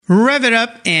Rev it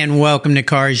up and welcome to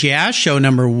Cars Yeah, show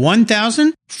number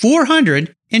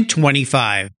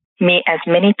 1425. Meet as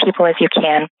many people as you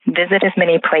can, visit as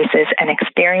many places, and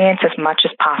experience as much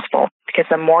as possible. Because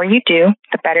the more you do,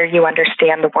 the better you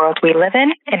understand the world we live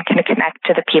in and can connect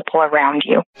to the people around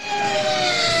you.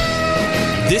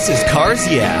 This is Cars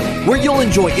Yeah, where you'll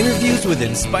enjoy interviews with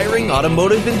inspiring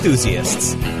automotive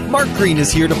enthusiasts. Mark Green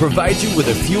is here to provide you with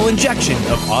a fuel injection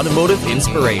of automotive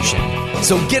inspiration.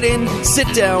 So get in,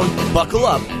 sit down, buckle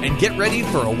up, and get ready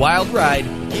for a wild ride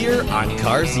here on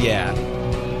Cars Yeah.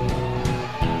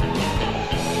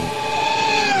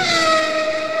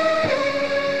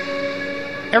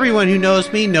 Everyone who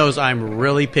knows me knows I'm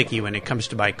really picky when it comes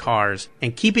to my cars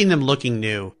and keeping them looking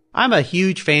new. I'm a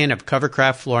huge fan of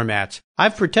Covercraft floor mats.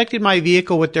 I've protected my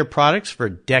vehicle with their products for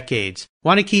decades.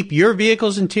 Want to keep your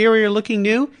vehicle's interior looking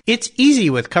new? It's easy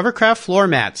with Covercraft floor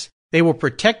mats. They will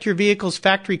protect your vehicle's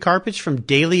factory carpets from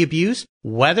daily abuse,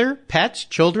 weather, pets,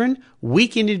 children,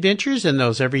 weekend adventures, and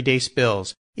those everyday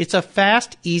spills. It's a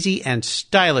fast, easy, and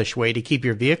stylish way to keep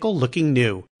your vehicle looking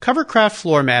new. Covercraft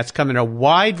floor mats come in a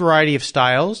wide variety of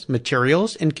styles,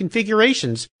 materials, and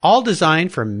configurations, all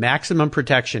designed for maximum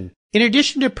protection. In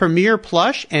addition to Premier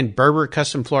Plush and Berber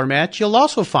custom floor mats, you'll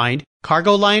also find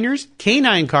cargo liners,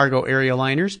 canine cargo area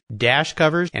liners, dash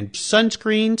covers, and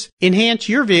sunscreens. Enhance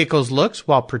your vehicle's looks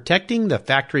while protecting the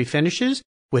factory finishes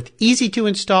with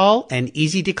easy-to-install and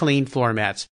easy-to-clean floor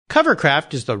mats.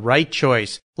 Covercraft is the right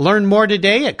choice. Learn more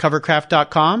today at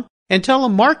covercraft.com and tell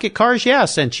them Mark at Cars Yeah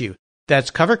sent you.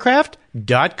 That's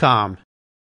covercraft.com.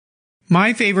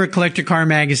 My favorite collector car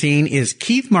magazine is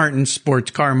Keith Martin's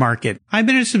Sports Car Market. I've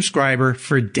been a subscriber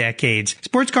for decades.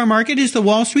 Sports Car Market is the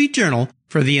Wall Street Journal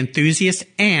for the enthusiast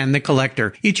and the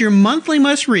collector. It's your monthly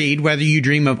must-read whether you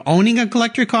dream of owning a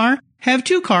collector car, have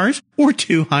 2 cars, or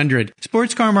 200.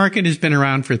 Sports Car Market has been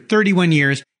around for 31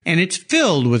 years, and it's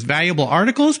filled with valuable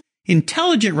articles,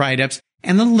 intelligent write-ups,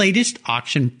 and the latest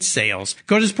auction sales.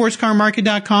 Go to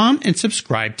sportscarmarket.com and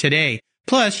subscribe today.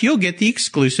 Plus, you'll get the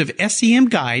exclusive SCM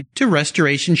guide to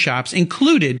restoration shops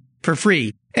included for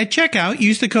free. At checkout,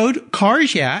 use the code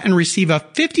CARSYEAH and receive a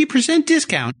 50%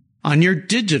 discount on your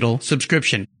digital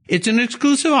subscription. It's an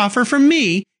exclusive offer from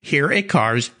me here at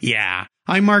Cars Yeah.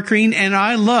 I'm Mark Green, and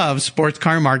I love Sports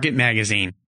Car Market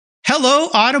magazine. Hello,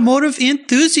 automotive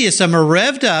enthusiasts. I'm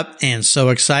revved up and so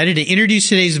excited to introduce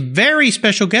today's very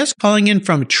special guest calling in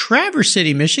from Traverse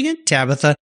City, Michigan,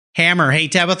 Tabitha Hammer. Hey,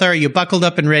 Tabitha, are you buckled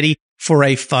up and ready for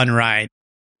a fun ride?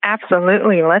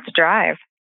 Absolutely. Let's drive.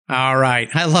 All right.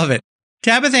 I love it.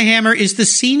 Tabitha Hammer is the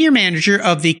senior manager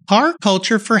of the Car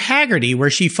Culture for Hagerty, where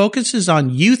she focuses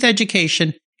on youth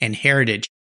education and heritage.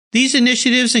 These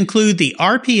initiatives include the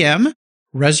RPM,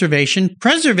 Reservation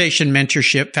Preservation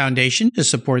Mentorship Foundation, to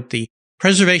support the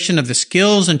preservation of the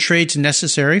skills and trades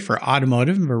necessary for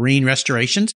automotive and marine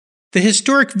restorations, the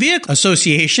Historic Vehicle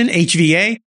Association,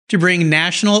 HVA, to bring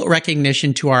national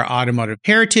recognition to our automotive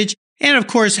heritage, and of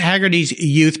course, Hagerty's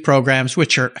youth programs,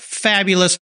 which are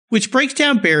fabulous, which breaks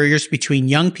down barriers between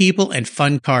young people and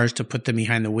fun cars to put them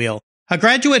behind the wheel. A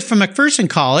graduate from McPherson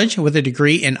College with a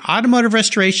degree in automotive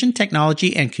restoration,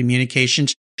 technology, and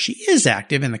communications, she is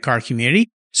active in the car community,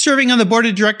 serving on the board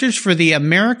of directors for the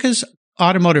America's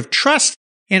Automotive Trust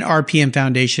and RPM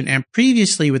Foundation, and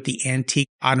previously with the Antique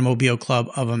Automobile Club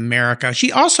of America.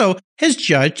 She also has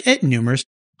judged at numerous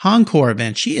Encore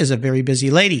events. She is a very busy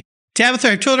lady.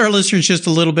 Tabitha, I've told our listeners just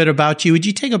a little bit about you. Would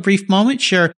you take a brief moment,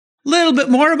 share a little bit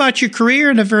more about your career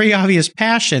and a very obvious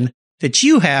passion that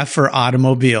you have for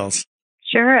automobiles?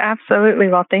 Sure, absolutely.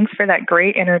 Well, thanks for that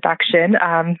great introduction.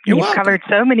 You've covered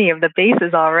so many of the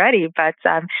bases already, but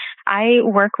I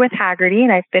work with Hagerty,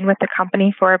 and I've been with the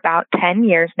company for about 10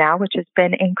 years now, which has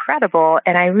been incredible.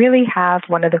 And I really have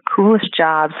one of the coolest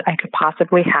jobs I could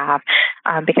possibly have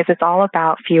because it's all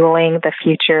about fueling the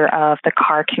future of the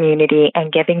car community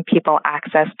and giving people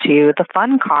access to the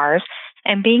fun cars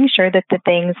and being sure that the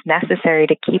things necessary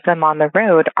to keep them on the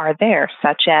road are there,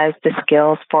 such as the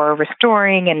skills for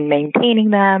restoring and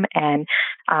maintaining them and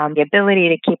the ability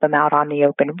to keep them out on the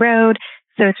open road.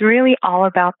 So it's really all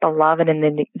about the love and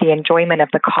the enjoyment of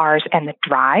the cars and the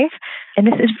drive. And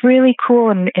this is really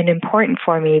cool and important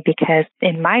for me because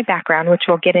in my background, which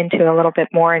we'll get into a little bit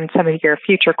more in some of your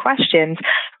future questions,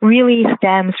 really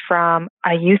stems from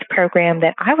a youth program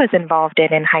that I was involved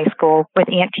in high school with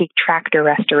antique tractor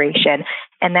restoration.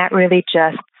 And that really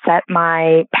just set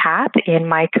my path in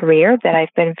my career that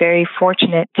I've been very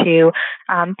fortunate to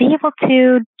be able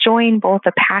to join both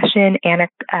a passion and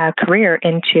a career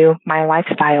into my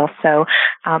lifestyle. So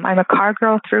I'm a car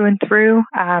girl through and through.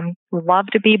 Love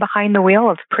to be behind the wheel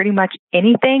of pretty much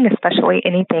anything, especially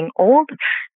anything old.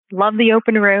 love the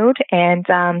open road and,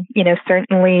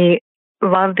 certainly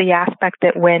love the aspect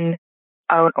that when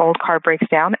an old car breaks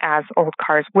down, as old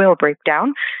cars will break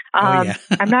down, I'm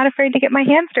not afraid to get my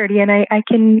hands dirty, and I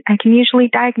can usually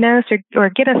diagnose or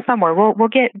get us somewhere. We'll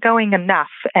get going enough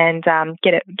and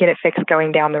get it fixed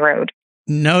going down the road.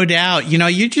 No doubt.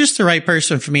 You're just the right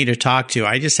person for me to talk to.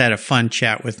 I just had a fun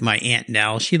chat with my Aunt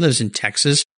Nell. She lives in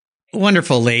Texas.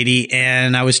 Wonderful lady.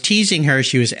 And I was teasing her.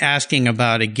 She was asking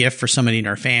about a gift for somebody in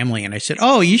her family. And I said,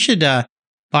 oh, you should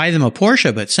buy them a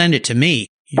Porsche, but send it to me.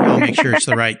 I'll make sure it's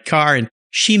the right car. And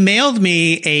she mailed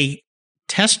me a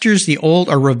Testors, the old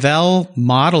Revell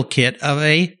model kit of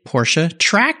a Porsche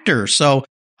tractor. So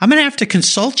I'm going to have to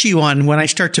consult you on when I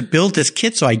start to build this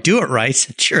kit so I do it right,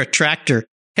 since you're a tractor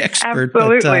expert.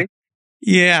 Absolutely.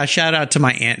 But, shout out to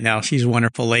my Aunt Nell. She's a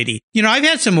wonderful lady. I've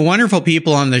had some wonderful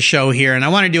people on the show here, and I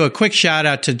want to do a quick shout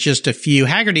out to just a few.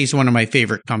 Hagerty's one of my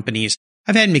favorite companies.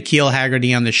 I've had McKeel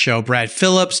Hagerty on the show, Brad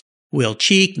Phillips, Will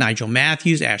Cheek, Nigel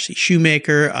Matthews, Ashley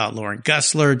Shoemaker, Lauren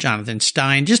Gussler, Jonathan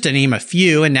Stein, just to name a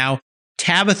few. And now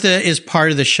Tabitha is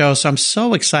part of the show, so I'm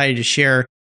so excited to share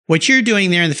what you're doing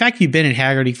there and the fact you've been at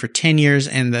Hagerty for 10 years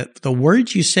and the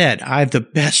words you said, I have the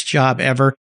best job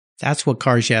ever. That's what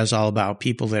Cars Yeah is all about.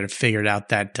 People that have figured out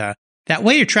that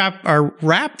way to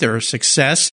wrap their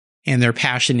success and their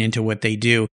passion into what they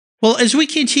do. Well, as we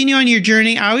continue on your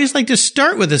journey, I always like to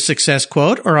start with a success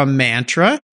quote or a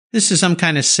mantra. This is some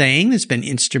kind of saying that's been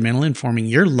instrumental in forming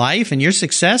your life and your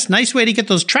success. Nice way to get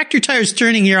those tractor tires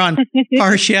turning here on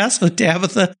Cars Yeah. So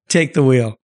Tabitha, take the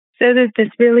wheel. So this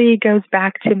really goes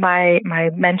back to my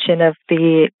mention of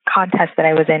the contest that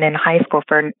I was in high school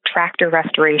for tractor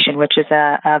restoration, which is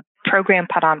a program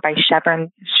put on by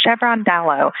Chevron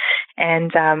Dallo.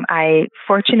 And I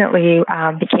fortunately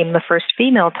became the first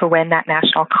female to win that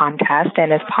national contest.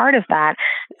 And as part of that,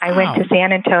 I went to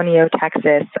San Antonio,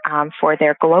 Texas for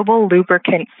their Global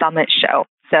Lubricant Summit show.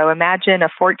 So imagine a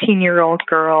 14-year-old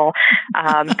girl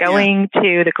going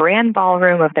to the grand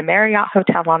ballroom of the Marriott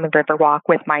Hotel on the Riverwalk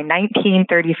with my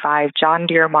 1935 John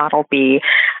Deere Model B.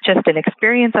 Just an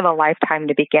experience of a lifetime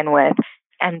to begin with.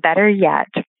 And better yet,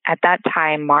 at that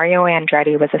time, Mario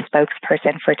Andretti was a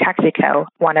spokesperson for Texaco,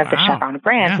 one of the Chevron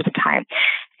brands at the time.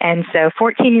 And so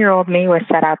 14-year-old me was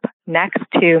set up next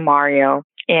to Mario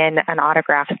in an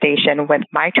autograph station with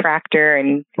my tractor,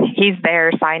 and he's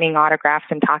there signing autographs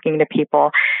and talking to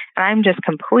people. And I'm just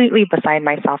completely beside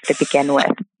myself to begin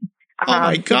with. Oh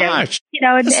my gosh.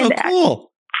 That's so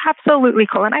cool. Absolutely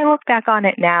cool. And I look back on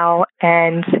it now,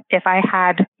 and if I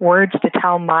had words to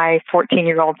tell my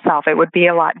 14-year-old self, it would be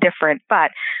a lot different,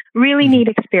 but really neat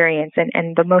experience.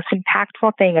 And the most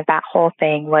impactful thing of that whole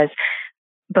thing was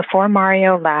before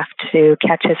Mario left to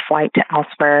catch his flight to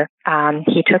elsewhere,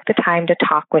 he took the time to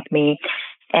talk with me,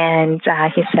 and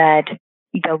he said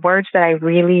the words that I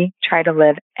really try to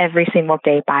live every single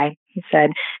day by. He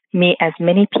said, meet as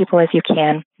many people as you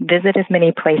can, visit as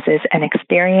many places, and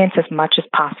experience as much as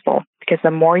possible. Because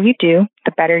the more you do,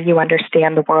 the better you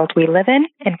understand the world we live in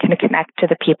and can connect to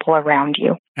the people around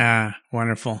you.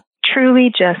 Wonderful.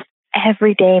 Truly just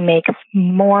every day makes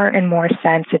more and more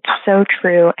sense. It's so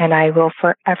true, and I will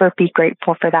forever be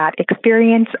grateful for that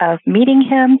experience of meeting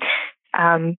him,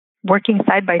 working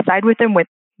side by side with him with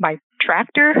my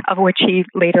tractor, of which he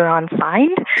later on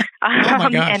signed,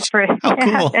 and for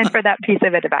that piece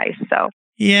of advice. So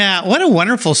yeah, what a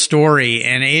wonderful story,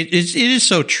 and it is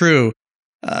so true.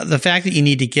 The fact that you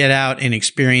need to get out and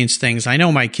experience things. I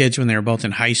know my kids, when they were both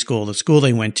in high school, the school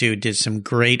they went to did some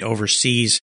great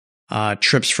overseas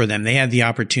trips for them. They had the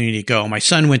opportunity to go. My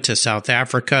son went to South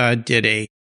Africa, did a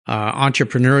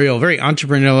very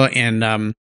entrepreneurial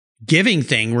and giving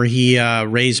thing where he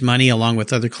raised money along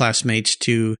with other classmates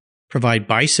to provide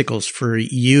bicycles for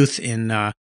youth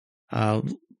in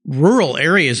rural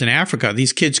areas in Africa.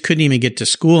 These kids couldn't even get to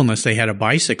school unless they had a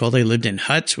bicycle. They lived in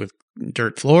huts with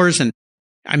dirt floors. And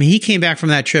I mean, he came back from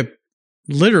that trip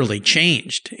literally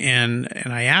changed. And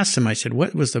I asked him, I said,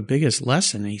 what was the biggest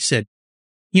lesson? And he said,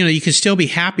 you can still be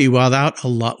happy with a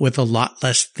lot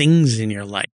less things in your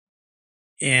life.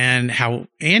 And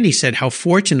Andy said how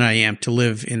fortunate I am to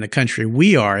live in the country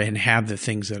we are and have the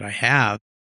things that I have.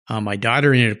 My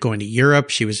daughter ended up going to Europe.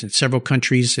 She was in several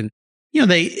countries, and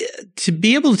to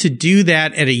be able to do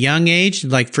that at a young age,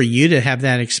 like for you to have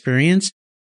that experience,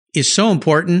 is so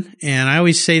important. And I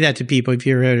always say that to people: if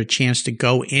you ever had a chance to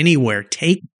go anywhere,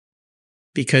 take it,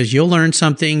 because you'll learn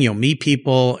something, you'll meet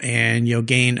people, and you'll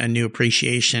gain a new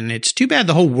appreciation. It's too bad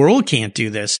the whole world can't do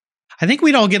this. I think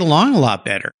we'd all get along a lot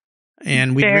better.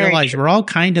 And we realize we're all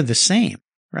kind of the same,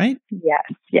 right?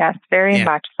 Yes, very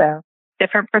much so.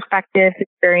 Different perspectives,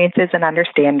 experiences, and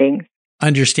understandings.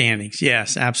 Understandings,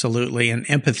 yes, absolutely, and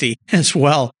empathy as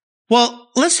well. Well,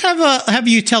 let's have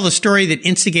you tell the story that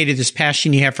instigated this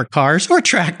passion you have for cars or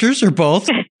tractors or both.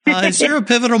 Is there a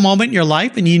pivotal moment in your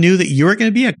life and you knew that you were going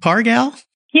to be a car gal?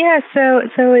 Yeah, so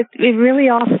it really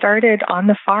all started on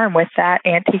the farm with that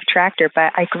antique tractor,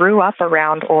 but I grew up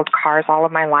around old cars all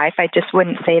of my life. I just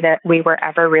wouldn't say that we were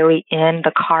ever really in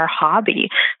the car hobby.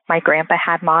 My grandpa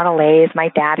had Model A's. My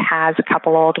dad has a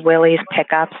couple old Willys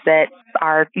pickups that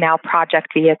are now project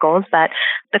vehicles, but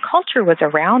the culture was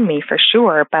around me for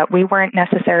sure, but we weren't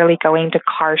necessarily going to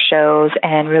car shows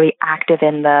and really active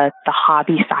in the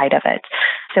hobby side of it.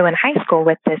 So in high school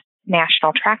with this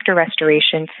National Tractor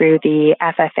Restoration through the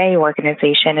FFA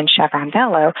organization in Chevron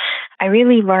Delo, I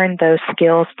really learned those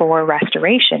skills for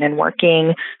restoration, and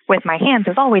working with my hands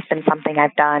has always been something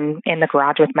I've done in the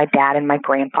garage with my dad and my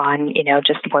grandpa and,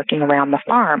 just working around the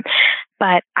farm.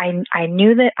 But I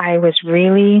knew that I was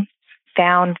really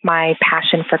found my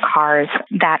passion for cars.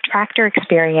 That tractor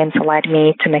experience led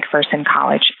me to McPherson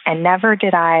College, and never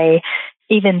did I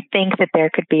even think that there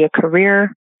could be a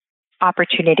career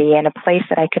opportunity and a place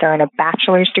that I could earn a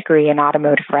bachelor's degree in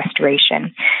automotive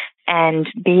restoration and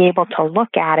be able to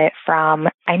look at it from,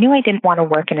 I knew I didn't want to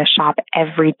work in a shop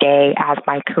every day as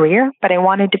my career, but I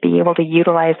wanted to be able to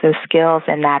utilize those skills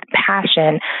and that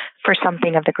passion for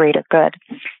something of the greater good.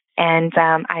 And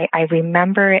I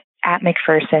remember at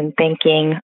McPherson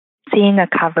seeing a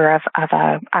cover of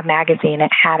a magazine. It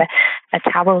had a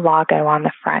Tao logo on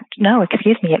the front. No,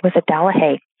 excuse me, it was a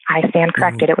Delahaye. I stand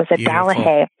corrected. It was a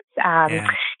Delahaye.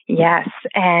 Yes,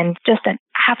 and just an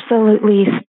absolutely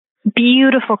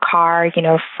beautiful car,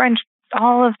 French,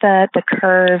 all of the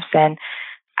curves. And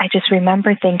I just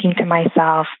remember thinking to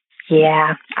myself,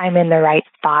 yeah, I'm in the right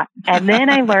spot. And then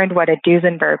I learned what a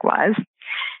Duesenberg was.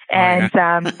 And,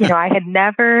 I had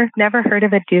never heard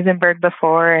of a Duesenberg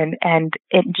before. And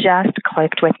it just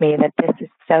clicked with me that this is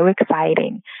so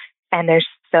exciting. And there's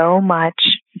so much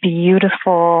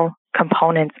beautiful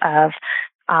components of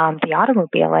the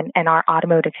automobile and our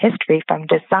automotive history, from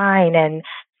design and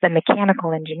the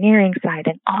mechanical engineering side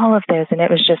and all of those. And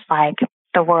it was just like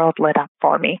the world lit up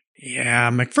for me. Yeah,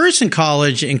 McPherson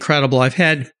College, incredible. I've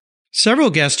had several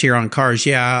guests here on cars.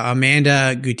 Yeah,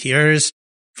 Amanda Gutierrez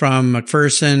from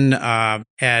McPherson,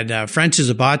 had Francis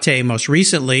Abate most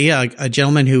recently, a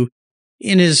gentleman who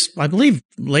in his, I believe,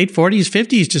 late 40s,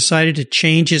 50s, decided to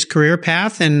change his career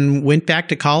path and went back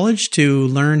to college to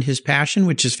learn his passion,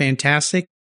 which is fantastic.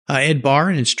 Ed Barr,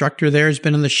 an instructor there, has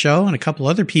been on the show, and a couple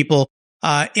other people.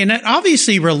 And it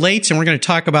obviously relates, and we're going to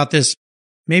talk about this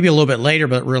maybe a little bit later,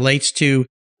 but it relates to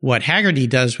what Hagerty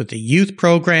does with the youth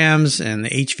programs and the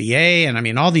HVA, and I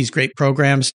mean, all these great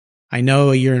programs. I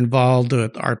know you're involved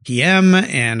with RPM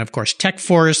and, of course,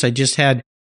 TechForce. I just had,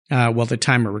 the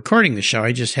time of recording the show,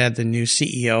 I just had the new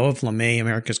CEO of LeMay,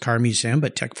 America's Car Museum,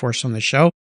 but TechForce on the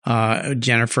show.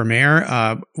 Jennifer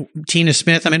Mayer, Tina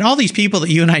Smith. I mean, all these people that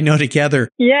you and I know together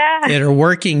that are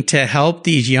working to help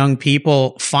these young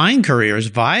people find careers,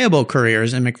 viable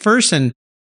careers. And McPherson,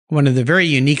 one of the very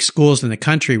unique schools in the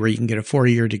country where you can get a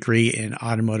 4-year degree in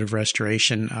automotive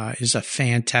restoration, is a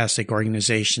fantastic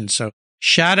organization. So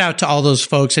shout out to all those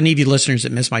folks. Any of you listeners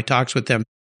that miss my talks with them,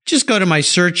 just go to my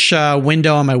search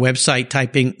window on my website,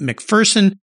 typing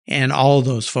McPherson, and all of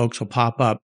those folks will pop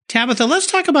up. Tabitha, let's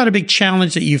talk about a big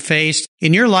challenge that you faced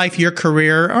in your life, your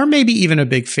career, or maybe even a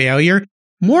big failure.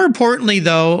 More importantly,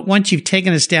 though, once you've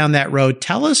taken us down that road,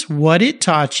 tell us what it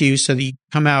taught you so that you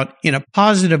come out in a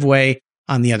positive way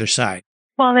on the other side.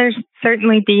 Well, there's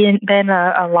certainly been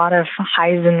a lot of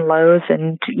highs and lows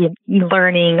and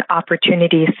learning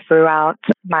opportunities throughout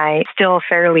my still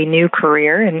fairly new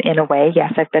career in a way.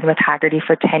 Yes, I've been with Hagerty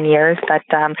for 10 years, but,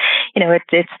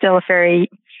 it's still a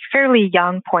fairly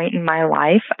young point in my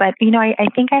life. But, I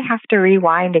think I have to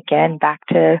rewind again back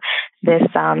to this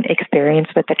experience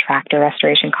with the tractor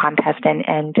restoration contest.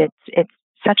 And it's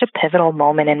such a pivotal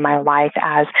moment in my life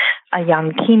as a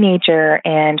young teenager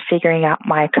and figuring out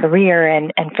my career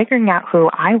and figuring out who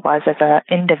I was as an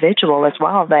individual as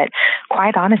well, that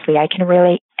quite honestly, I can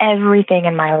relate everything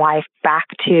in my life back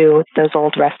to those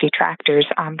old rusty tractors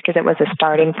because it was a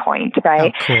starting point,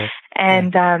 right? Oh, cool.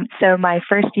 And so my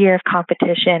first year of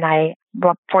competition, I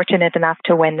was fortunate enough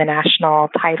to win the national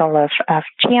title of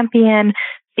champion,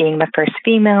 being the first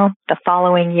female. The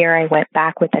following year, I went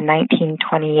back with a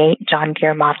 1928 John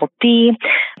Deere Model D,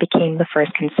 became the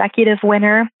first consecutive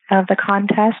winner of the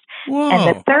contest. Whoa.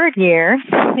 And the third year,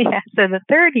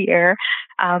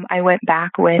 I went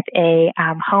back with a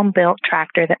home-built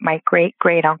tractor that my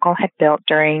great-great-uncle had built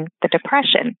during the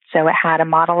Depression. So it had a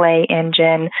Model A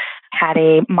engine, had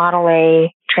a Model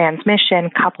A transmission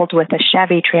coupled with a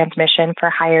Chevy transmission for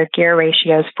higher gear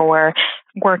ratios for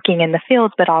working in the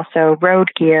fields, but also road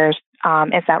gears,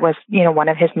 as that was, one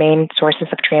of his main sources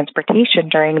of transportation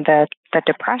during the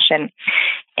Depression.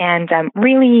 And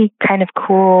really kind of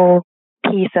cool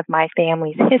piece of my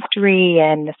family's history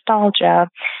and nostalgia.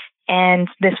 And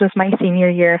this was my senior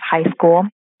year of high school.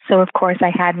 So, of course,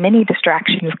 I had many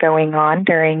distractions going on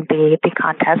during the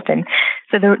contest. And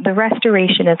so the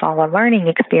restoration is all a learning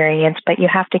experience, but you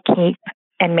have to keep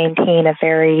and maintain a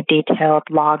very detailed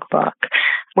logbook,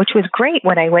 which was great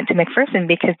when I went to McPherson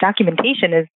because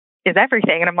documentation is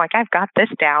everything. And I'm like, I've got this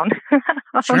down.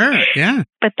 Sure, yeah.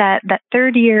 But that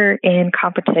third year in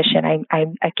competition, I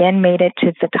again made it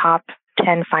to the top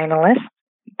 10 finalists,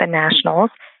 the nationals,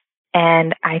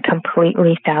 and I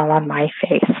completely fell on my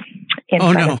face in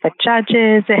front of the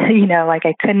judges. Like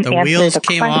I couldn't answer the questions. The wheels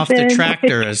came off the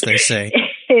tractor, as they say.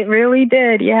 It really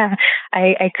did, yeah.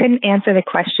 I couldn't answer the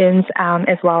questions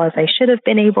as well as I should have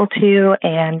been able to,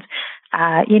 and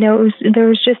there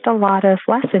was just a lot of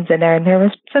lessons in there, and there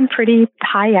was some pretty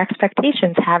high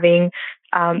expectations having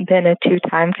been a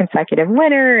 2-time consecutive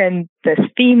winner and this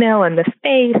female in the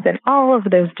space and all of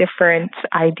those different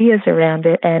ideas around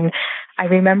it. And I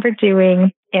remember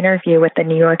doing interview with the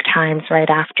New York Times right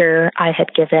after I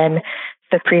had given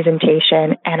the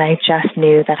presentation, and I just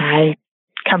knew that I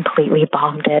completely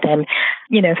bombed it. And,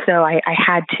 so I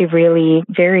had to really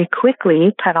very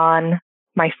quickly put on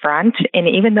my front. And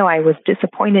even though I was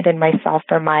disappointed in myself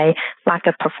for my lack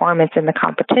of performance in the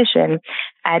competition,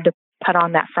 I had to put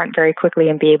on that front very quickly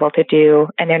and be able to do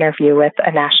an interview with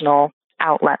a national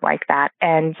outlet like that.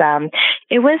 And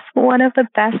it was one of the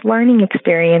best learning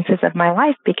experiences of my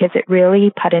life because it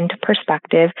really put into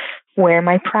perspective where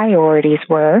my priorities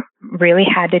were, really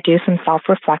had to do some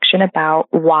self-reflection about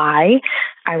why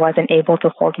I wasn't able to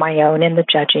hold my own in the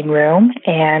judging room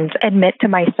and admit to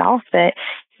myself that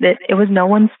it was no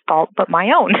one's fault but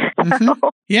my own. Mm-hmm.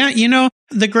 Yeah,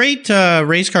 the great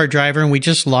race car driver, and we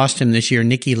just lost him this year,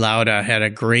 Niki Lauda, had a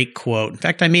great quote. In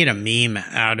fact, I made a meme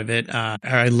out of it.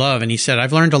 I love, and he said,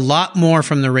 "I've learned a lot more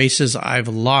from the races I've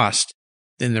lost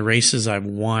than the races I've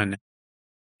won."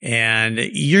 And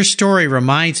your story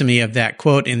reminds me of that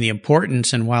quote and the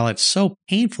importance. And while it's so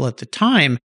painful at the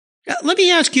time, let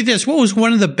me ask you this. What was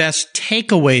one of the best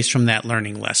takeaways from that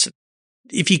learning lesson?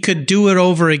 If you could do it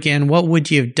over again, what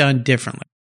would you have done differently?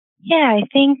 Yeah, I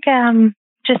think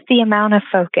just the amount of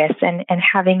focus and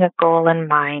having a goal in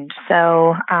mind.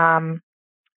 So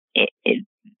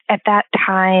at that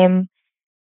time,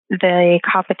 the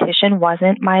competition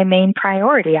wasn't my main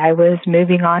priority. I was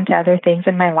moving on to other things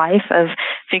in my life of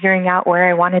figuring out where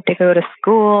I wanted to go to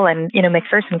school. And,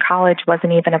 McPherson College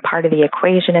wasn't even a part of the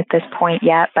equation at this point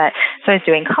yet. But so I was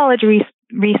doing college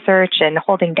research and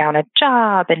holding down a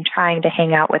job and trying to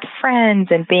hang out with friends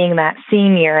and being that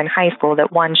senior in high school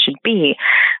that one should be.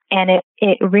 And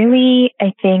it really,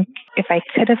 I think, if I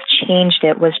could have changed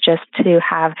it, was just to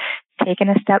have taken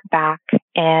a step back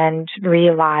and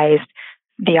realized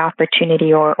the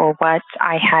opportunity or what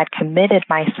I had committed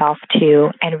myself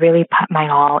to and really put my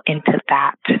all into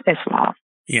that as well.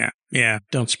 Yeah.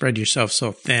 Don't spread yourself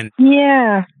so thin.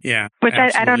 Yeah. Yeah. But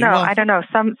I don't know. I don't know.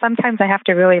 Sometimes I have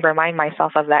to really remind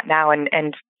myself of that now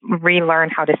and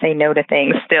relearn how to say no to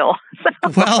things still.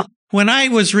 Well, when I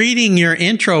was reading your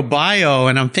intro bio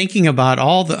and I'm thinking about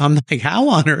I'm like, how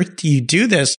on earth do you do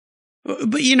this?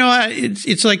 But,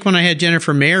 it's like when I had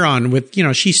Jennifer Mayer on with,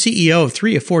 she's CEO of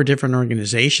 3 or 4 different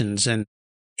organizations. And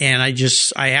I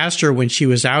asked her when she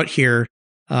was out here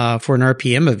for an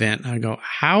RPM event, I go,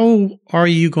 how are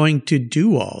you going to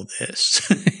do all this?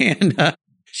 And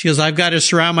she goes, I've got to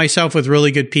surround myself with really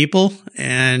good people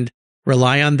and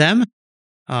rely on them,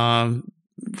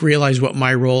 realize what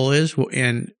my role is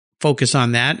and focus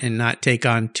on that and not take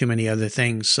on too many other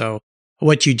things. So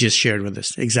what you just shared with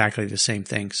us, exactly the same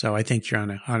thing. So I think you're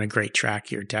on a great track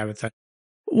here, Tabitha.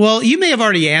 Well, you may have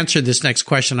already answered this next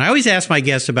question. I always ask my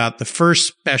guests about the first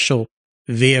special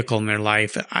vehicle in their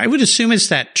life. I would assume it's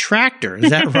that tractor.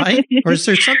 Is that right? Or is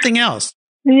there something else?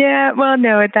 Yeah, well,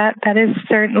 no, that is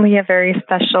certainly a very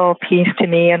special piece to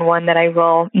me and one that I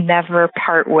will never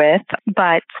part with.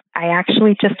 But I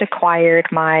actually just acquired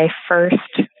my first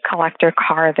collector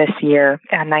car this year,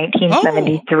 a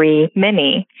 1973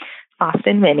 Mini.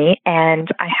 Austin Mini, and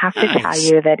I have to tell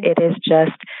you that it is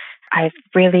just, I've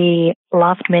really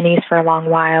loved Minis for a long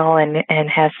while and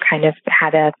have kind of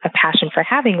had a passion for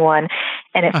having one.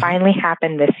 And it finally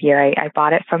happened this year. I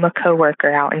bought it from a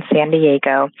coworker out in San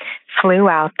Diego, flew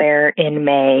out there in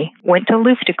May, went to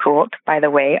Luftgekult, by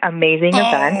the way, amazing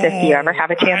event if you ever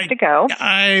have a chance to go.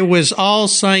 I was all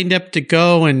signed up to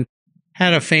go and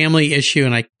had a family issue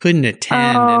and I couldn't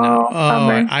attend.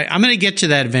 I'm going to get to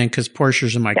that event because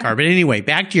Porsche's in my car. But anyway,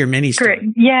 back to your Mini story.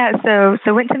 Great. Yeah.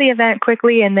 So went to the event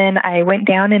quickly, and then I went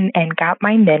down and got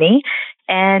my Mini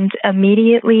and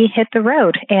immediately hit the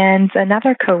road. And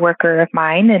another coworker of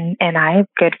mine and I, a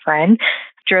good friend,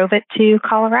 drove it to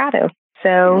Colorado.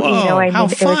 So, Whoa, it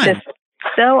was just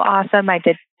so awesome. I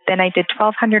did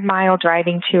 1,200-mile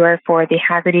driving tour for the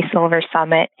Hagerty Silver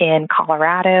Summit in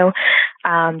Colorado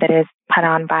that is put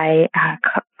on by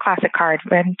Classic Car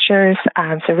Adventures.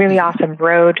 So really awesome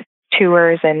road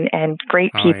tours and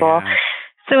great people. Yeah.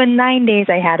 So in 9 days,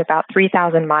 I had about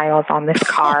 3,000 miles on this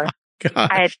car.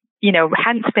 I had,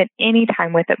 hadn't spent any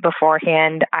time with it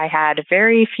beforehand. I had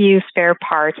very few spare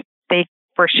parts. They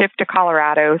were shipped to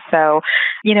Colorado. So,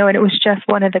 and it was just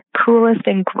one of the coolest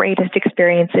and greatest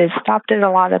experiences. Stopped at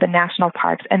a lot of the national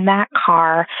parks, and that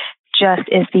car just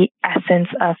is the essence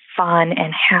of fun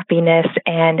and happiness,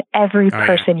 and every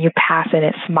person you pass in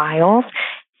it smiles,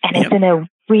 and it's in a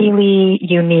really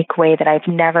unique way that I've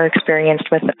never experienced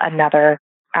with another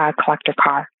collector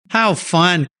car. How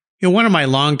fun. One of my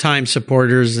longtime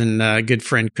supporters and good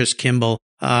friend, Chris Kimball,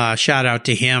 shout out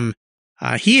to him.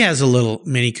 He has a little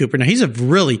Mini Cooper. Now, he's a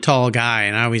really tall guy,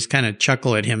 and I always kind of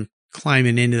chuckle at him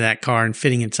climbing into that car and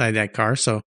fitting inside that car.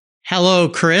 So, hello,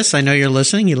 Chris. I know you're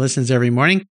listening. He listens every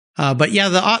morning. But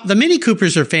yeah, the Mini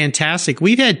Coopers are fantastic.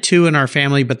 We've had two in our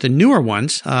family, but the newer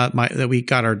ones that we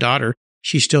got our daughter,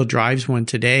 she still drives one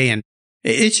today. And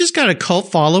it's just got a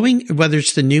cult following, whether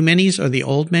it's the new Minis or the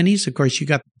old Minis. Of course, you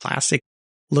got the classic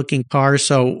looking cars.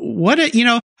 So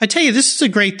I tell you, this is a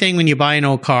great thing when you buy an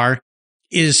old car,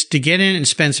 is to get in and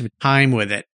spend some time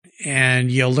with it. And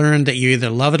you'll learn that you either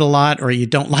love it a lot or you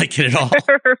don't like it at all.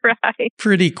 Right.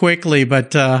 Pretty quickly.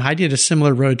 But I did a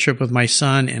similar road trip with my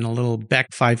son in a little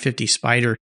Beck 550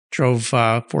 Spider. Drove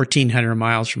 1,400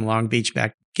 miles from Long Beach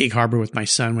back to Gig Harbor with my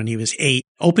son when he was 8.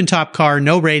 Open top car,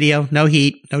 no radio, no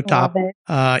heat, no top.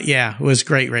 It was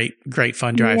great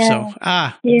fun drive.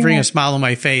 Yeah. So, bring a smile on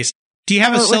my face. Do you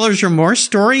have a seller's remorse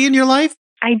story in your life?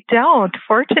 I don't,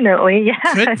 fortunately.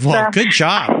 Yeah. Good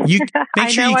job. You make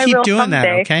sure you keep doing that,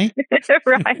 okay?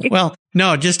 Right. Well,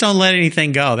 no, just don't let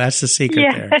anything go. That's the secret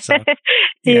there. So,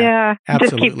 yeah.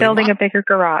 Absolutely. Just keep building a bigger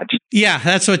garage. Yeah,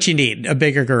 that's what you need, a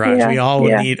bigger garage. Yeah. We all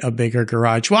would need a bigger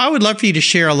garage. Well, I would love for you to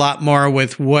share a lot more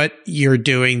with what you're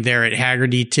doing there at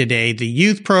Hagerty today, the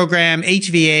youth program,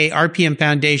 HVA, RPM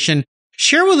Foundation.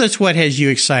 Share with us what has you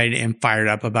excited and fired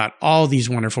up about all these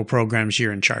wonderful programs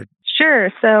you're in charge of.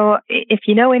 Sure. So if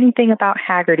you know anything about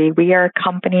Hagerty, we are a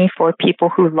company for people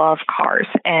who love cars,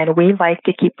 and we like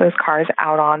to keep those cars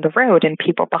out on the road and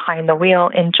people behind the wheel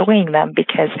enjoying them,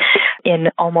 because in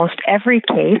almost every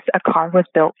case, a car was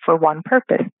built for one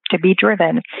purpose, to be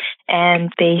driven,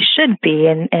 and they should be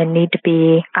and need to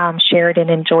be shared and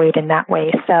enjoyed in that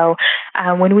way. So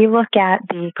when we look at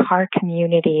the car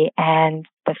community and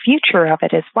the future of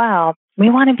it as well, we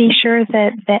want to be sure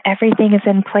that everything is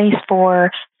in place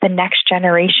for the next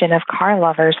generation of car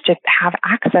lovers to have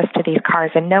access to these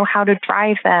cars and know how to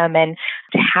drive them and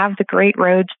to have the great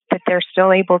roads that they're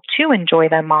still able to enjoy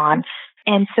them on.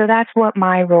 And so that's what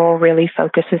my role really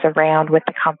focuses around with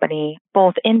the company,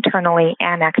 both internally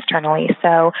and externally.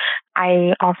 So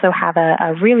I also have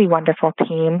a really wonderful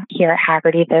team here at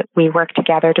Hagerty that we work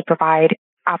together to provide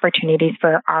opportunities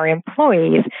for our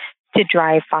employees to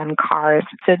drive fun cars.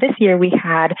 So this year we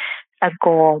had a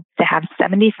goal to have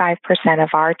 75% of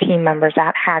our team members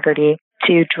at Hagerty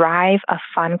to drive a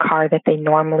fun car that they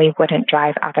normally wouldn't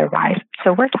drive otherwise.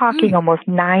 So we're talking almost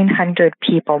 900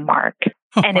 people, Mark.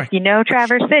 And if you know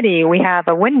Traverse City, we have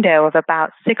a window of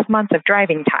about 6 months of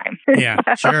driving time. Yeah,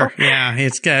 sure. Yeah,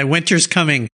 it's winter's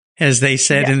coming, as they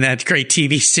said in that great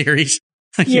TV series.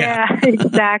 Yeah,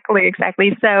 exactly.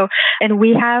 So, and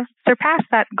we have surpassed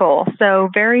that goal. So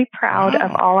very proud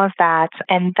of all of that.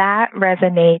 And that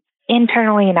resonates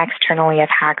internally and externally at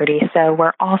Hagerty. So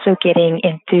we're also getting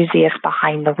enthusiasts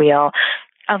behind the wheel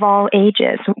of all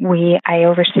ages. I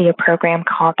oversee a program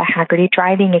called the Hagerty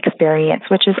Driving Experience,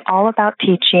 which is all about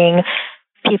teaching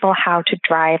people how to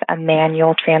drive a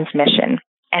manual transmission.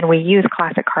 And we use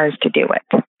classic cars to do it.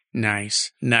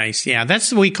 Nice. Yeah,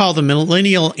 that's what we call the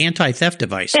millennial anti-theft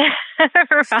device.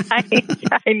 Right.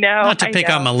 I know. Not to pick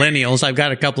on millennials. I've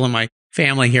got a couple in my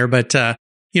family here, but,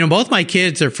 both my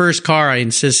kids, their first car, I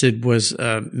insisted, was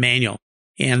manual.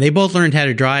 And they both learned how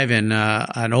to drive in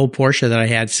an old Porsche that I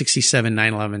had, 67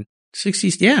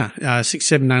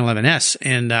 911S.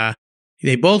 And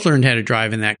they both learned how to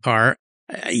drive in that car.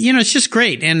 It's just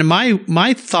great. And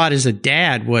my thought as a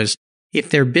dad was, if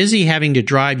they're busy having to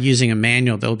drive using a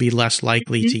manual, they'll be less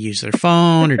likely to use their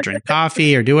phone or drink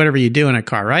coffee or do whatever you do in a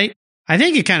car, right? I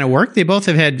think it kind of worked. They both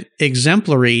have had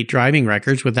exemplary driving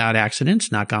records without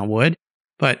accidents, knock on wood.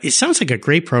 But it sounds like a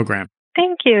great program.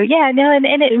 Thank you. Yeah, no, and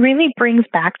it really brings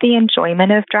back the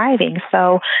enjoyment of driving.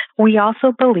 So we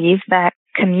also believe that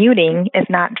commuting is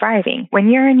not driving. When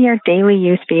you're in your daily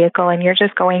use vehicle and you're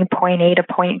just going point A to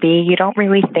point B, you don't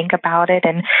really think about it.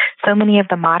 And so many of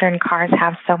the modern cars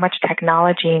have so much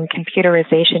technology and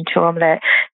computerization to them that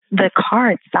the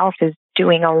car itself is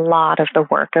doing a lot of the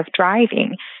work of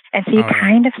driving. And so you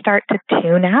kind of start to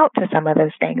tune out to some of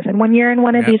those things. And when you're in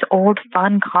one of these old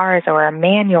fun cars or a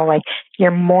manual, like you're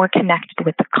more connected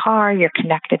with the car, you're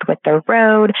connected with the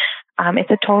road.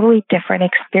 It's a totally different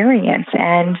experience.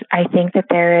 And I think that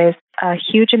there is a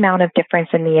huge amount of difference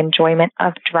in the enjoyment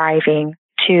of driving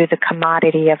to the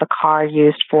commodity of a car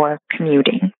used for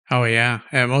commuting. Oh, yeah,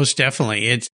 most definitely.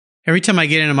 It's every time I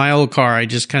get into my old car, I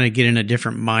just kind of get in a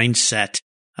different mindset.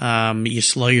 You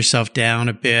slow yourself down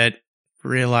a bit,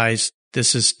 realize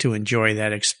this is to enjoy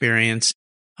that experience.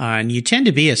 And you tend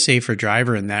to be a safer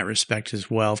driver in that respect as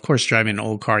well. Of course, driving an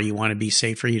old car, you want to be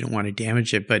safer. You don't want to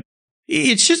damage it. But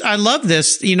it's just, I love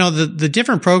this. You know, the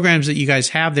different programs that you guys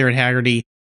have there at Hagerty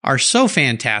are so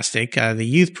fantastic. The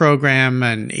youth program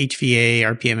and HVA,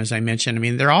 RPM, as I mentioned, I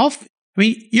mean,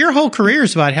 your whole career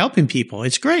is about helping people.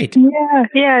 It's great.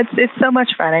 Yeah, it's so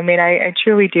much fun. I mean, I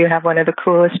truly do have one of the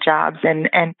coolest jobs and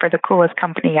for the coolest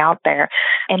company out there.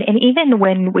 And even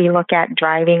when we look at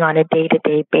driving on a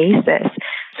day-to-day basis,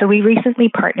 so we recently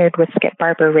partnered with Skip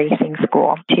Barber Racing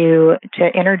School to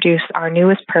introduce our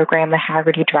newest program, the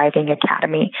Hagerty Driving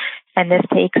Academy. And this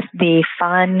takes the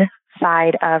fun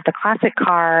side of the classic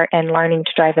car and learning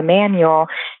to drive a manual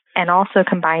and also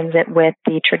combines it with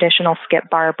the traditional Skip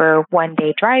Barber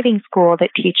one-day driving school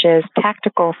that teaches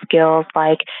tactical skills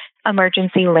like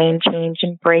emergency lane change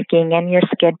and braking and your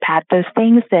skid pad, those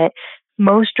things that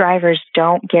most drivers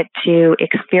don't get to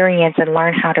experience and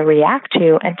learn how to react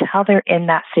to until they're in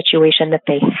that situation that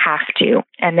they have to,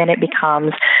 and then it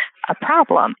becomes a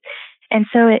problem. And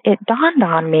so it dawned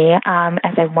on me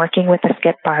as I'm working with the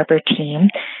Skip Barber team,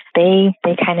 they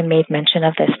kind of made mention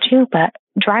of this too, but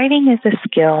driving is a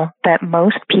skill that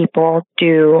most people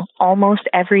do almost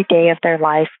every day of their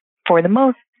life for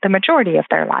the majority of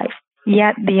their life.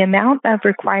 Yet the amount of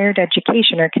required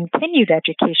education or continued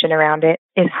education around it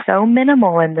is so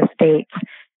minimal in the States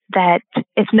that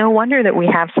it's no wonder that we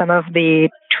have some of the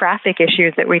traffic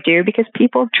issues that we do, because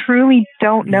people truly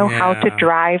don't know how to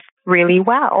drive really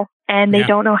well. And they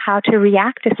don't know how to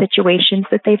react to situations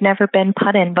that they've never been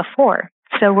put in before.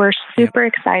 So we're super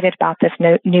excited about this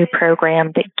new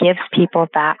program that gives people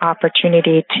that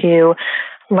opportunity to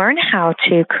learn how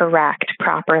to correct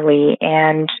properly.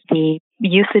 And the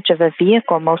usage of a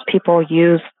vehicle, most people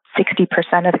use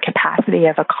 60% of the capacity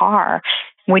of a car.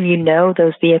 When you know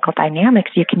those vehicle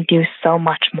dynamics, you can do so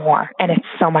much more, and it's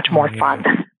so much more fun.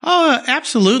 Oh,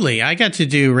 absolutely. I got to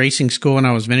do racing school when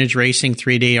I was vintage racing,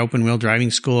 3-day open-wheel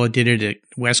driving school. I did it at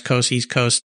West Coast, East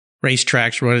Coast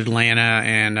racetracks, Road Atlanta,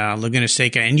 and Laguna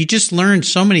Seca. And you just learn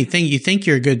so many things. You think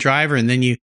you're a good driver, and then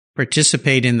you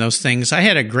participate in those things. I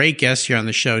had a great guest here on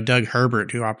the show, Doug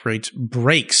Herbert, who operates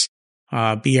Brakes,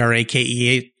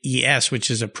 BRAKES,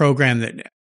 which is a program that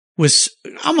was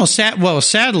almost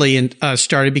sadly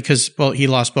started because, he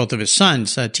lost both of his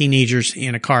sons, teenagers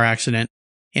in a car accident,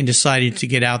 and decided to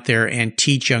get out there and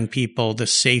teach young people the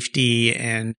safety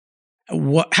and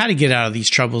how to get out of these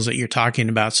troubles that you're talking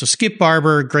about. So Skip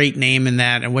Barber, great name in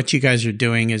that. And what you guys are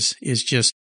doing is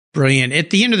just brilliant. At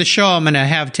the end of the show, I'm going to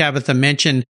have Tabitha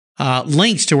mention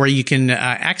links to where you can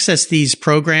access these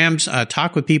programs,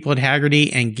 talk with people at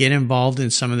Hagerty, and get involved in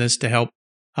some of this to help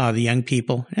the young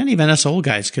people, and even us old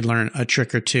guys could learn a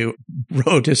trick or two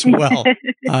road as well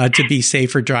to be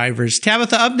safer drivers.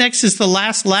 Tabitha, up next is the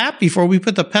last lap before we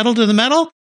put the pedal to the metal.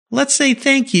 Let's say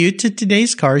thank you to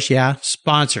today's Cars Yeah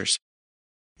sponsors.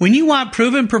 When you want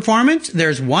proven performance,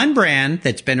 there's one brand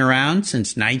that's been around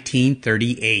since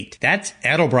 1938. That's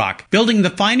Edelbrock, building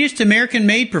the finest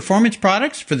American-made performance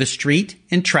products for the street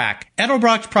and track.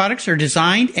 Edelbrock's products are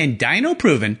designed and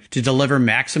dyno-proven to deliver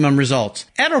maximum results.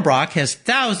 Edelbrock has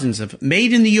thousands of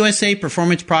made-in-the-USA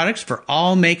performance products for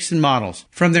all makes and models.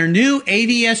 From their new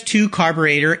AVS2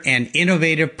 carburetor and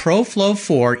innovative ProFlow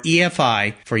 4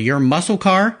 EFI for your muscle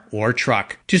car or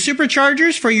truck, to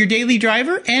superchargers for your daily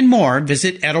driver and more,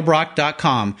 visit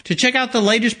Edelbrock.com to check out the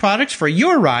latest products for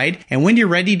your ride. And when you're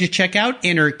ready to check out,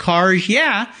 enter Cars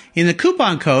Yeah in the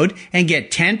coupon code and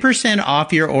get 10%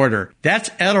 off your order. That's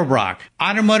Edelbrock,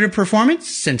 automotive performance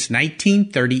since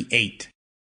 1938.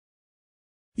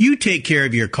 You take care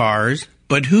of your cars,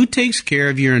 But who takes care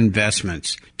of your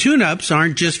investments? Tune-ups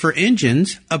aren't just for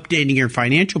engines. Updating your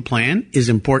financial plan is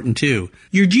important too.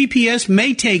 Your GPS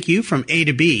may take you from A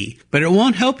to B, but it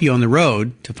won't help you on the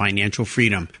road to financial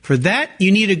freedom. For that, you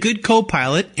need a good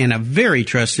co-pilot and a very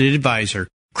trusted advisor.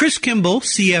 Chris Kimball,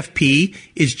 CFP,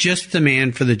 is just the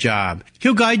man for the job.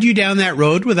 He'll guide you down that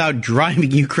road without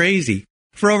driving you crazy.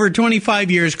 For over 25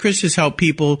 years, Chris has helped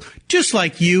people just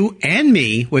like you and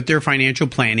me with their financial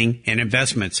planning and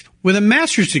investments. With a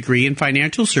master's degree in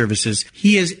financial services,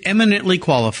 he is eminently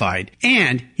qualified,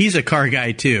 and he's a car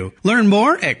guy too. Learn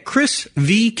more at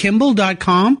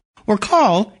chrisvkimball.com or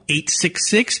call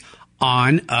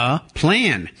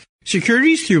 866-ON-A-PLAN.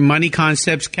 Securities through Money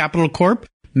Concepts Capital Corp.,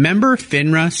 member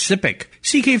FINRA SIPC.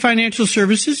 CK Financial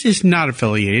Services is not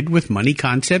affiliated with Money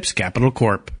Concepts Capital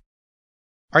Corp.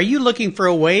 Are you looking for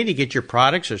a way to get your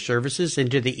products or services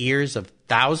into the ears of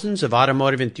thousands of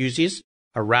automotive enthusiasts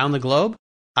around the globe?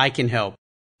 I can help.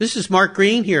 This is Mark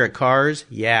Green here at Cars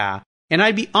Yeah, and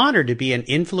I'd be honored to be an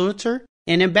influencer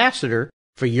and ambassador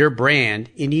for your brand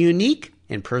in a unique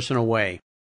and personal way.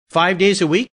 5 days a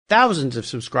week, thousands of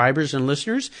subscribers and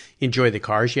listeners enjoy the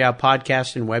Cars Yeah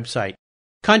podcast and website.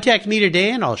 Contact me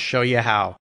today and I'll show you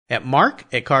how at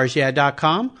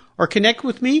mark@carsyeah.com or connect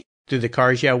with me through the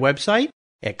Cars Yeah website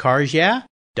at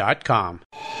carsyeah.com.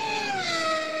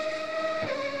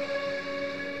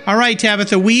 All right,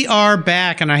 Tabitha, we are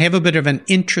back, and I have a bit of an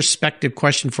introspective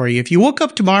question for you. If you woke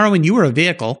up tomorrow and you were a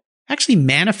vehicle, actually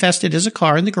manifested as a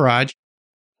car in the garage,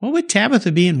 what would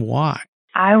Tabitha be and why?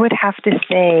 I would have to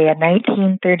say a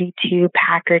 1932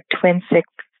 Packard twin six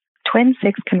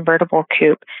convertible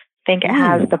coupe. I think it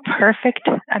has the perfect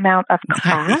amount of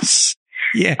class,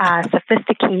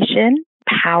 sophistication,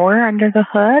 power under the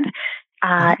hood.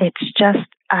 It's just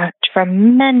a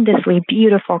tremendously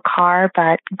beautiful car,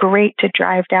 but great to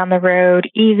drive down the road,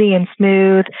 easy and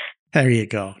smooth. There you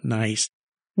go. Nice.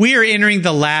 We are entering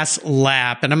the last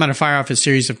lap, and I'm going to fire off a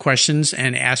series of questions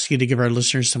and ask you to give our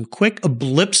listeners some quick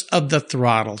blips of the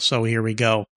throttle. So here we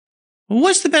go.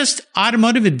 What's the best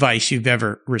automotive advice you've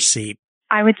ever received?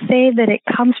 I would say that it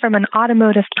comes from an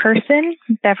automotive person,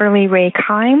 Beverly Ray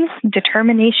Kimes.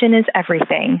 Determination is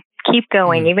everything. Keep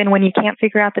going. Even when you can't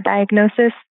figure out the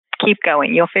diagnosis, keep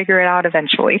going. You'll figure it out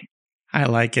eventually. I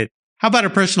like it. How about a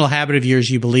personal habit of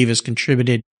yours you believe has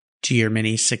contributed to your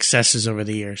many successes over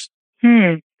the years?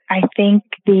 I think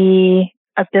the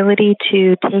ability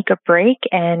to take a break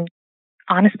and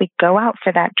honestly go out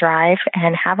for that drive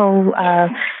and have a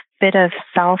bit of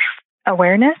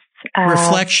self-awareness.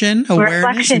 Reflection,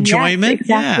 awareness, enjoyment.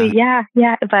 Yes, exactly.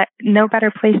 Yeah. But no better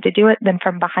place to do it than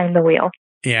from behind the wheel.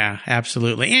 Yeah,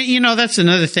 absolutely. And, that's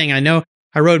another thing. I know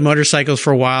I rode motorcycles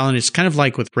for a while, and it's kind of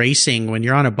like with racing. When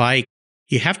you're on a bike,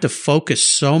 you have to focus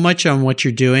so much on what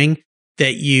you're doing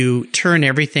that you turn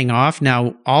everything off.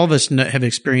 Now, all of us have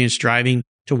experienced driving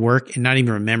to work and not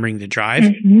even remembering to drive.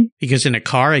 Because in a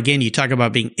car, again, you talk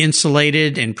about being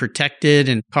insulated and protected,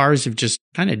 and cars have just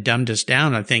kind of dumbed us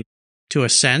down, I think, to a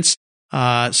sense.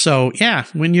 So, yeah,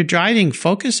 when you're driving,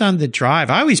 focus on the drive.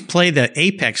 I always play the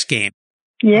Apex game.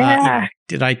 Yeah.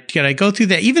 Did I go through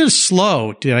that even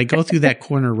slow? Did I go through that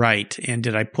corner right? And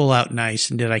did I pull out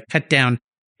nice? And did I cut down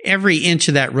every inch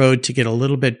of that road to get a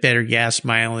little bit better gas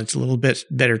mileage, a little bit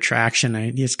better traction?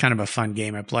 It's kind of a fun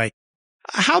game I play.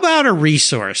 How about a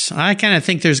resource? I kind of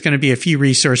think there's going to be a few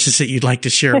resources that you'd like to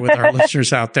share with our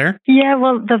listeners out there. Yeah,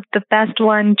 well, the best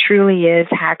one truly is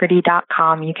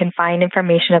Hagerty.com. You can find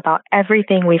information about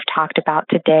everything we've talked about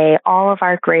today, all of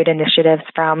our great initiatives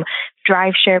from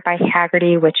Drive Share by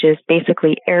Hagerty, which is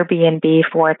basically Airbnb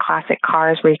for classic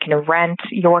cars where you can rent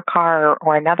your car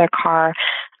or another car,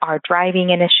 our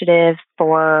driving initiatives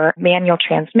for manual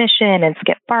transmission and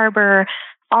Skip Barber,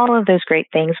 all of those great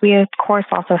things. We, of course,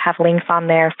 also have links on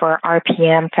there for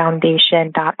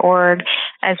rpmfoundation.org,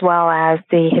 as well as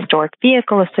the Historic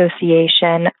Vehicle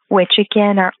Association, which,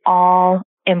 again, are all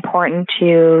important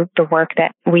to the work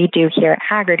that we do here at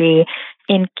Hagerty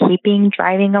in keeping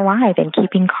driving alive and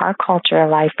keeping car culture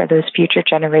alive for those future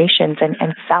generations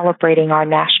and celebrating our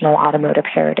national automotive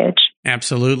heritage.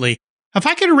 Absolutely. If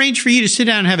I could arrange for you to sit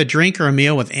down and have a drink or a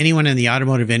meal with anyone in the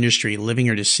automotive industry, living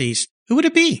or deceased, who would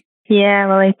it be? Yeah,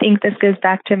 well, I think this goes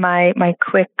back to my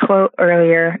quick quote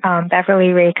earlier. Beverly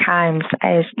Ray Kimes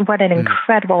is what an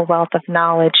incredible wealth of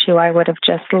knowledge who I would have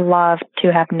just loved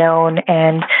to have known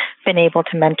and been able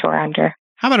to mentor under.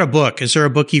 How about a book? Is there a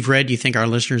book you've read you think our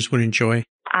listeners would enjoy?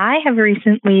 I have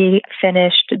recently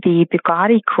finished The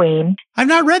Bugatti Queen. I've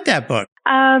not read that book.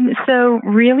 So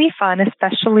really fun,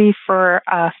 especially for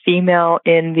a female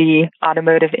in the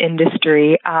automotive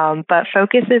industry, but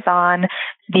focuses on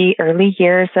the early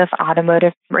years of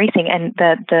automotive racing. And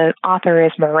the author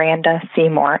is Miranda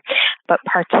Seymour, but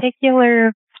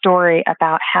particular story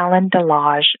about Helen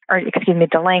DeLangle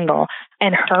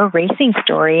and her racing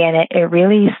story. And it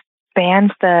really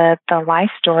spans the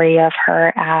life story of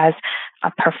her as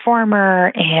a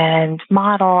performer and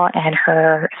model and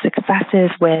her successes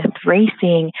with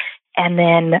racing. And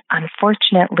then,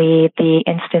 unfortunately, the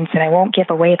instance, and I won't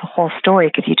give away the whole story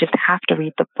because you just have to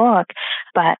read the book,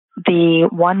 but the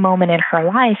one moment in her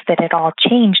life that it all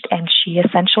changed and she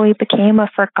essentially became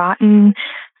a forgotten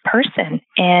person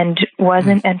and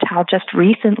wasn't until just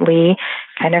recently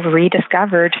kind of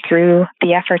rediscovered through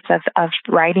the efforts of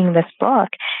writing this book.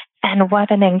 And what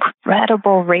an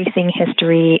incredible racing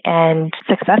history and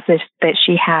successes that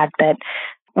she had, that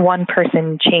one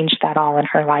person changed that all in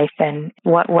her life. And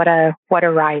what a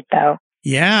ride, though.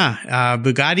 Yeah.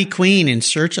 Bugatti Queen in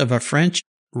Search of a French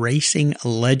Racing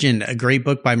Legend, a great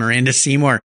book by Miranda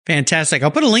Seymour. Fantastic.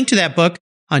 I'll put a link to that book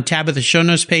on Tabitha's show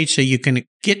notes page so you can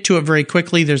get to it very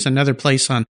quickly. There's another place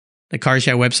on the Cars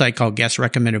Yeah website called Guest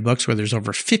Recommended Books where there's over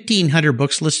 1,500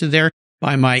 books listed there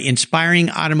by my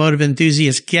inspiring automotive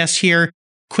enthusiast guests here.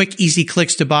 Quick, easy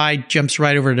clicks to buy, jumps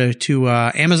right over to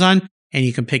Amazon, and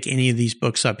you can pick any of these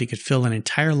books up. You could fill an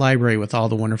entire library with all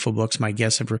the wonderful books my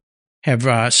guests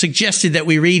have suggested that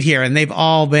we read here, and they've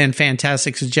all been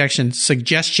fantastic suggestions.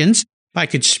 If I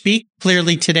could speak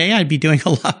clearly today, I'd be doing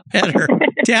a lot better.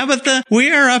 Tabitha,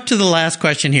 we are up to the last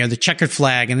question here, the checkered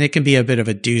flag, and it can be a bit of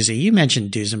a doozy. You mentioned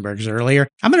Duesenbergs earlier.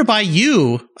 I'm going to buy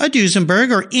you a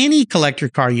Duesenberg or any collector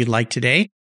car you'd like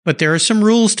today, but there are some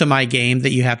rules to my game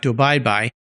that you have to abide by.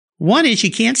 One is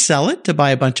you can't sell it to buy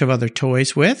a bunch of other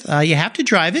toys with. You have to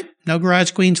drive it. No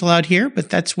garage queens allowed here, but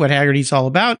that's what Hagerty's all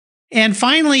about. And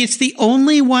finally, it's the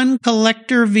only one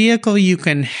collector vehicle you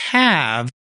can have,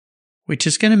 which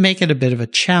is going to make it a bit of a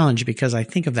challenge because I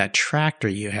think of that tractor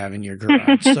you have in your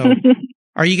garage. So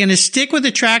are you going to stick with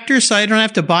the tractor so I don't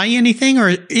have to buy you anything? Or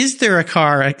is there a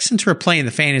car? Since we're playing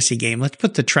the fantasy game, let's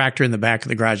put the tractor in the back of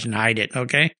the garage and hide it,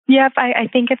 okay? Yep, I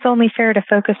think it's only fair to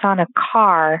focus on a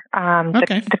car.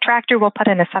 Okay. The tractor we'll put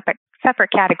in a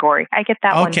separate category. I get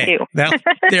that one too.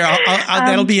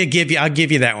 That'll be a give you. I'll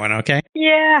give you that one, okay?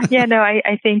 Yeah. No,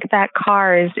 I think that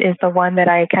car is the one that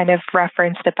I kind of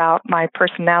referenced about my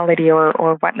personality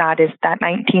or whatnot, is that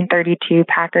 1932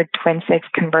 Packard Twin Six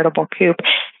convertible coupe,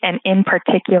 and in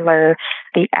particular,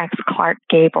 the ex-Clark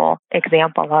Gable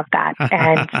example of that.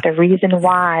 And the reason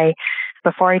why,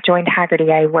 before I joined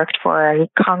Hagerty, I worked for a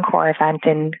Concours event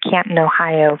in Canton,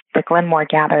 Ohio, the Glenmore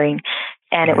Gathering.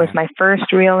 And it was my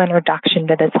first real introduction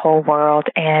to this whole world.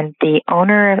 And the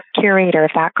curator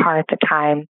of that car at the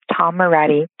time, Tom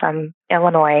Moretti from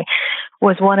Illinois,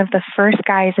 was one of the first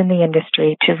guys in the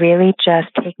industry to really just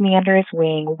take me under his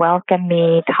wing, welcome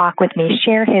me, talk with me,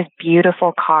 share his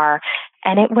beautiful car.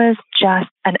 And it was just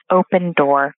an open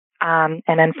door. And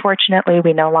unfortunately,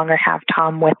 we no longer have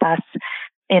Tom with us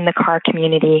in the car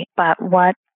community. But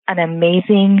what an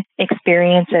amazing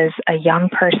experience as a young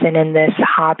person in this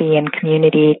hobby and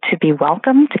community to be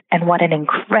welcomed, and what an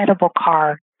incredible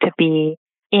car to be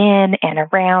in and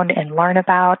around and learn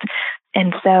about.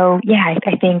 And so, yeah,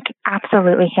 I think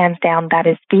absolutely hands down, that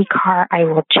is the car I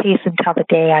will chase until the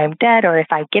day I am dead, or if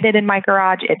I get it in my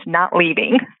garage, it's not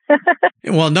leaving.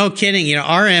 Well, no kidding.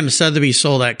 RM Sotheby's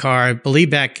sold that car, I believe,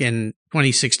 back in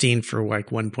 2016 for like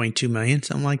 $1.2 million,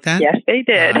 something like that. Yes, they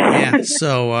did. Yeah.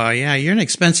 So, you're an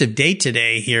expensive date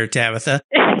today here, Tabitha.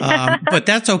 But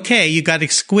that's okay. You got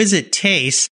exquisite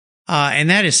taste. And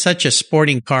that is such a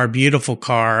sporting car, beautiful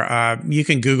car. You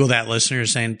can Google that,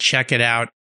 listeners, and check it out.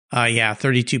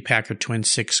 32 Packard Twin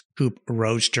Six Coupe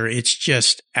Roadster. It's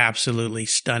just absolutely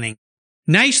stunning.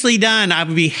 Nicely done. I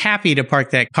would be happy to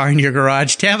park that car in your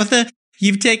garage. Tabitha,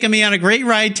 you've taken me on a great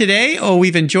ride today. Oh,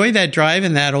 we've enjoyed that drive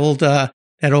in that old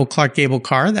Clark Gable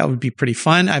car. That would be pretty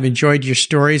fun. I've enjoyed your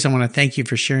stories. I want to thank you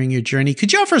for sharing your journey.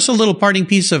 Could you offer us a little parting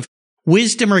piece of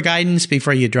wisdom or guidance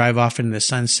before you drive off into the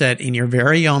sunset in your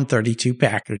very own 32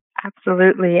 Packard?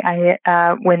 Absolutely.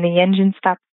 When the engine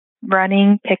stops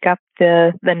running, pick up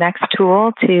the next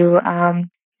tool to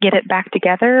get it back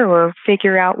together or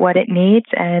figure out what it needs,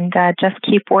 and just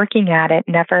keep working at it.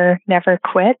 Never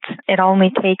quit. It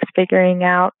only takes figuring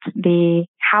out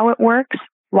how it works,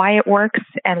 why it works,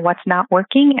 and what's not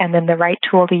working, and then the right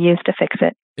tool to use to fix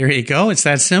it. There you go. It's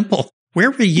that simple. Where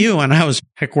were you when I was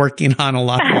working on a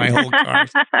lot of my old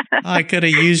cars? I could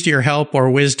have used your help or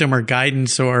wisdom or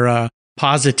guidance or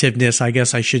positiveness, I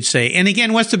guess I should say. And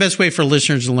again, what's the best way for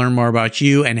listeners to learn more about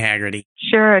you and Hagerty?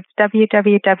 Sure. It's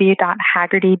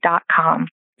www.hagerty.com.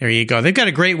 There you go. They've got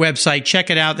a great website. Check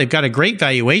it out. They've got a great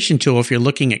valuation tool if you're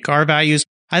looking at car values.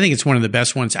 I think it's one of the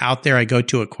best ones out there. I go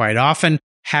to it quite often.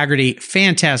 Hagerty,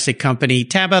 fantastic company.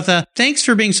 Tabitha, thanks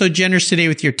for being so generous today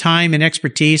with your time and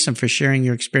expertise and for sharing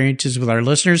your experiences with our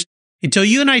listeners. Until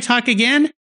you and I talk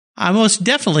again, I most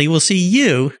definitely will see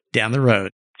you down the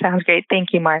road. Sounds great. Thank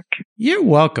you, Mark. You're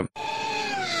welcome.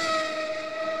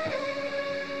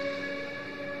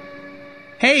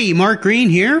 Hey, Mark Green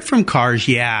here from Cars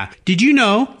Yeah. Did you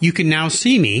know you can now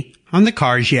see me on the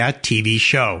Cars Yeah TV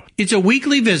show? It's a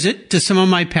weekly visit to some of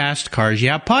my past Cars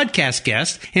Yeah podcast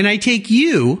guests, and I take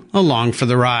you along for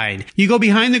the ride. You go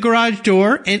behind the garage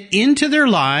door and into their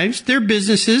lives, their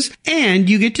businesses, and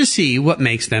you get to see what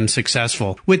makes them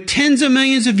successful. With tens of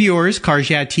millions of viewers, Cars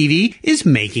Yeah TV is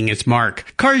making its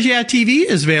mark. Cars Yeah TV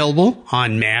is available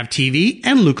on MAV TV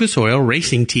and Lucas Oil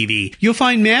Racing TV. You'll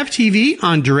find MAV TV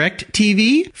on Direct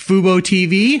TV, Fubo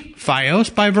TV,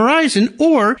 Fios by Verizon,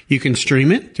 or you can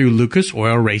stream it through Lucas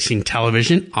Oil Racing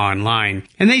Television online.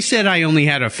 And they said I only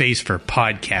had a face for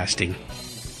podcasting.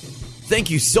 Thank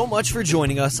you so much for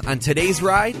joining us on today's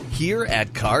ride here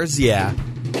at Cars Yeah.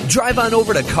 Drive on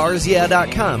over to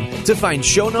carsyeah.com to find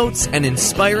show notes and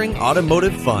inspiring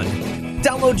automotive fun.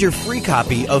 Download your free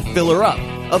copy of Filler Up,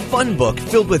 a fun book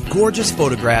filled with gorgeous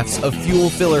photographs of fuel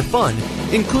filler fun,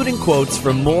 including quotes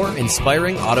from more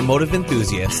inspiring automotive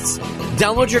enthusiasts.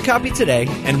 Download your copy today,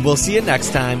 and we'll see you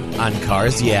next time on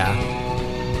Cars Yeah.